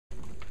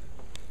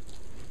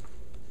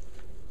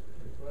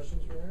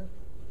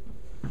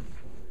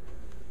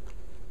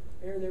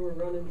hearing they were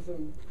running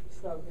some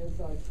stuff,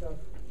 inside stuff.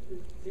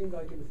 It seemed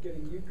like it was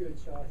getting you good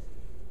shots.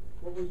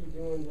 What were you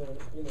doing to,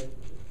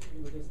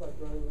 you were just like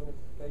running little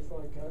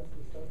baseline cuts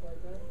and stuff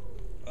like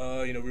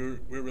that? We were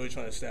really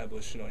trying to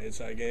establish,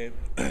 inside game.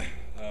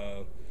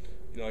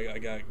 I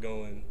got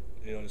going,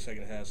 in the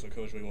second half, so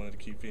coach really wanted to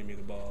keep feeding me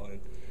the ball, and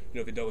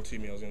if he double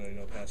teamed me, I was gonna,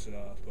 pass it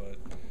off.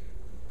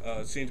 But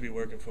it seemed to be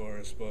working for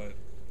us. But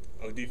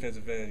on the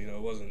defensive end, it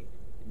wasn't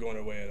going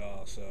our way at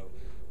all. So,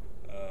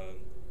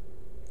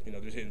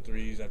 just hitting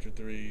threes after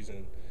threes,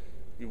 and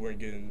we weren't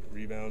getting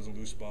rebounds and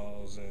loose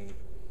balls, and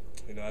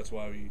that's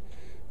why we,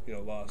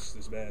 lost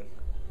this bad.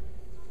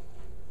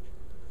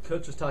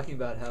 Coach was talking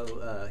about how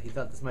he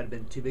thought this might have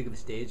been too big of a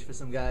stage for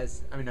some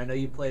guys. I mean, I know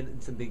you played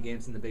in some big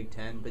games in the Big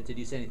Ten, but did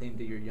you say anything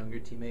to your younger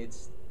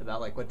teammates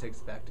about what to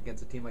expect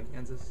against a team like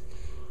Kansas?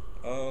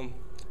 At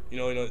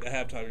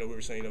halftime, we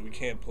were saying, we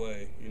can't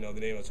play, the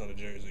name that's on the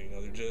jersey.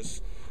 They're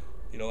just,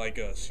 like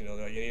us. They're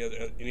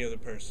like any other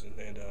person.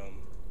 And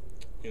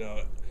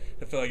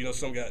I feel like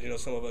some guys,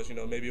 some of us,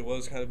 maybe it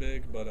was kind of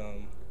big, but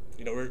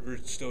we're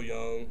still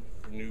young,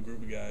 we're a new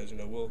group of guys.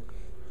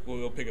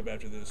 We'll pick up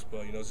after this,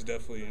 but it's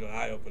definitely an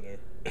eye opener,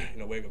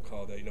 wake up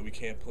call that we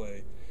can't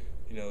play,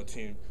 a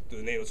team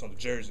the name that's on the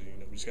jersey.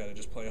 We just gotta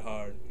play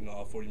hard,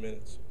 all 40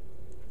 minutes.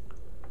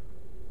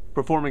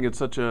 Performing at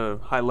such a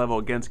high level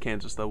against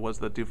Kansas, though, what does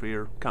that do for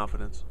your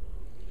confidence?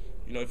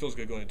 It feels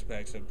good going into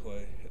Paxton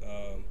play.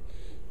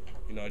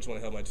 I just want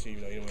to help my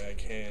team, any way I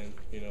can.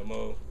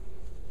 Mo,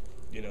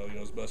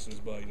 is busting his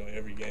butt,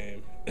 every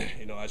game.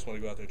 I just want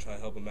to go out there and try to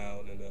help him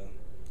out and,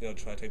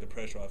 try to take the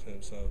pressure off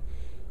him. So,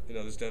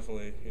 this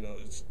definitely,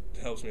 it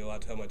helps me a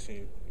lot to help my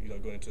team,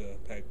 going into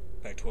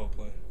Pac-12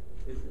 play.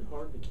 Is it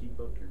hard to keep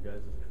up your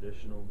guys'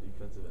 traditional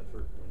defensive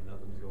effort when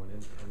nothing's going in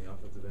on the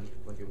offensive end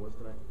like it was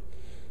tonight?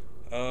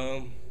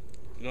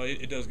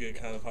 It does get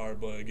kind of hard,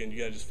 but again, you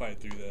gotta just fight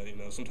through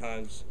that.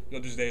 Sometimes,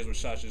 there's days where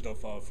shots just don't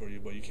fall for you,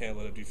 but you can't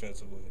let up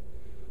defensively.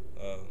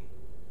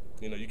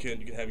 You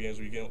can have games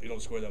where you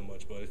don't score that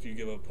much, but if you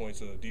give up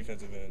points on the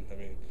defensive end, I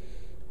mean,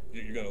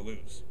 you're gonna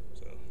lose.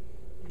 So.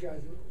 You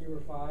guys, you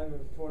were 5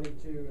 of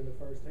 22 in the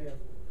first half.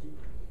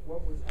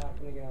 What was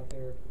happening out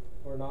there,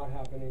 or not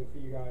happening for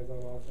you guys on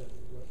offense?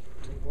 What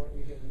weren't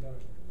you getting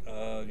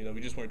done?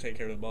 We just weren't taking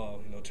care of the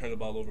ball. Turn the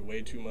ball over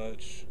way too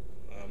much.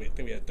 I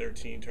think we had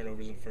 13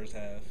 turnovers in the first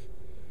half.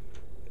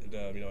 And,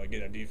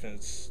 again, our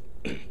defense,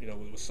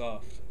 was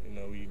soft.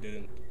 We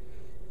didn't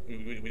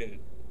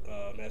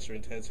master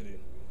intensity.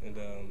 And,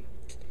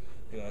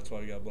 that's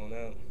why we got blown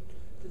out.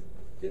 It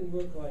didn't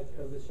look like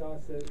the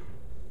shots that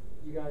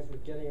you guys were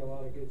getting a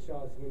lot of good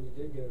shots when you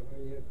did go.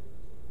 You had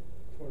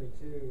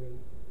 22 and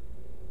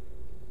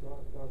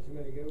not too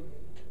many good ones.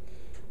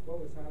 What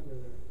was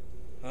happening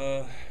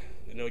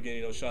there?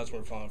 Again, shots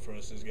weren't falling for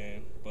us this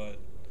game. But,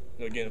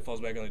 again, it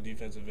falls back on the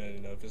defensive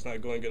end. If it's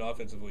not going good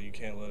offensively, you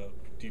can't let up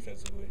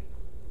defensively.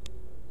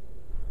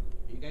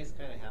 Are you guys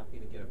kind of happy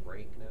to get a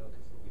break now?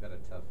 Because you've got a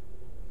tough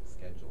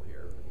schedule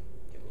here and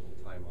get a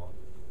little time off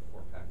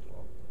before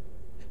Pac-12.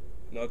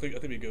 No, I think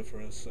it'd be good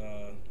for us.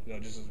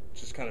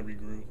 Just kind of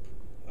regroup.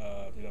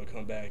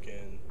 Come back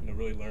and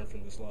really learn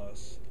from this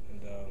loss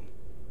and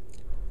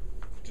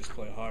just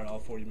play hard all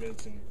 40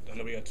 minutes. And I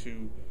know we got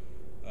 2,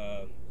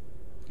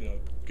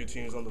 good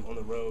teams on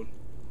the road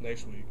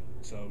next week,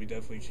 so we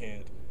definitely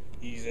can't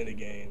ease into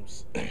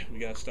games. We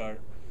got to start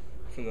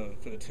from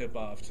the tip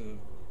off to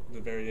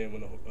the very end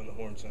when the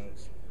horn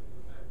sounds.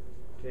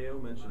 KO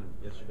mentioned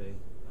yesterday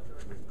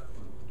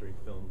during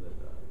film that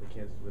the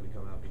Kansas really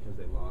come out because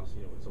they lost,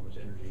 with so much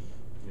energy.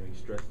 He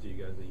stressed to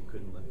you guys that you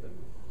couldn't let them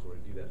sort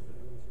of do that. But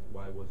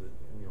why was it?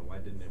 Why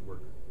didn't it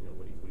work?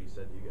 What he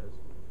said to you guys.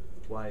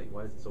 Why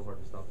is it so hard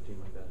to stop a team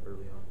like that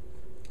early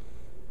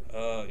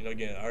on?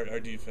 Again, our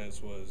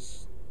defense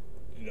was,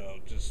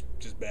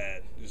 just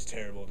bad, just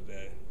terrible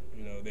today.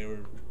 They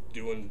were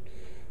doing,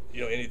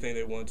 anything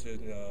they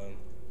wanted.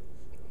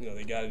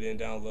 They got it in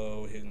down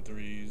low, hitting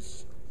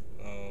threes.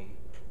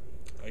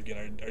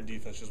 Again, our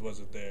defense just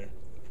wasn't there,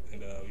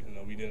 and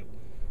we didn't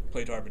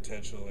play to our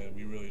potential, and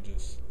we really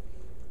just,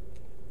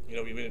 we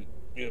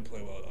didn't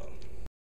play well at all.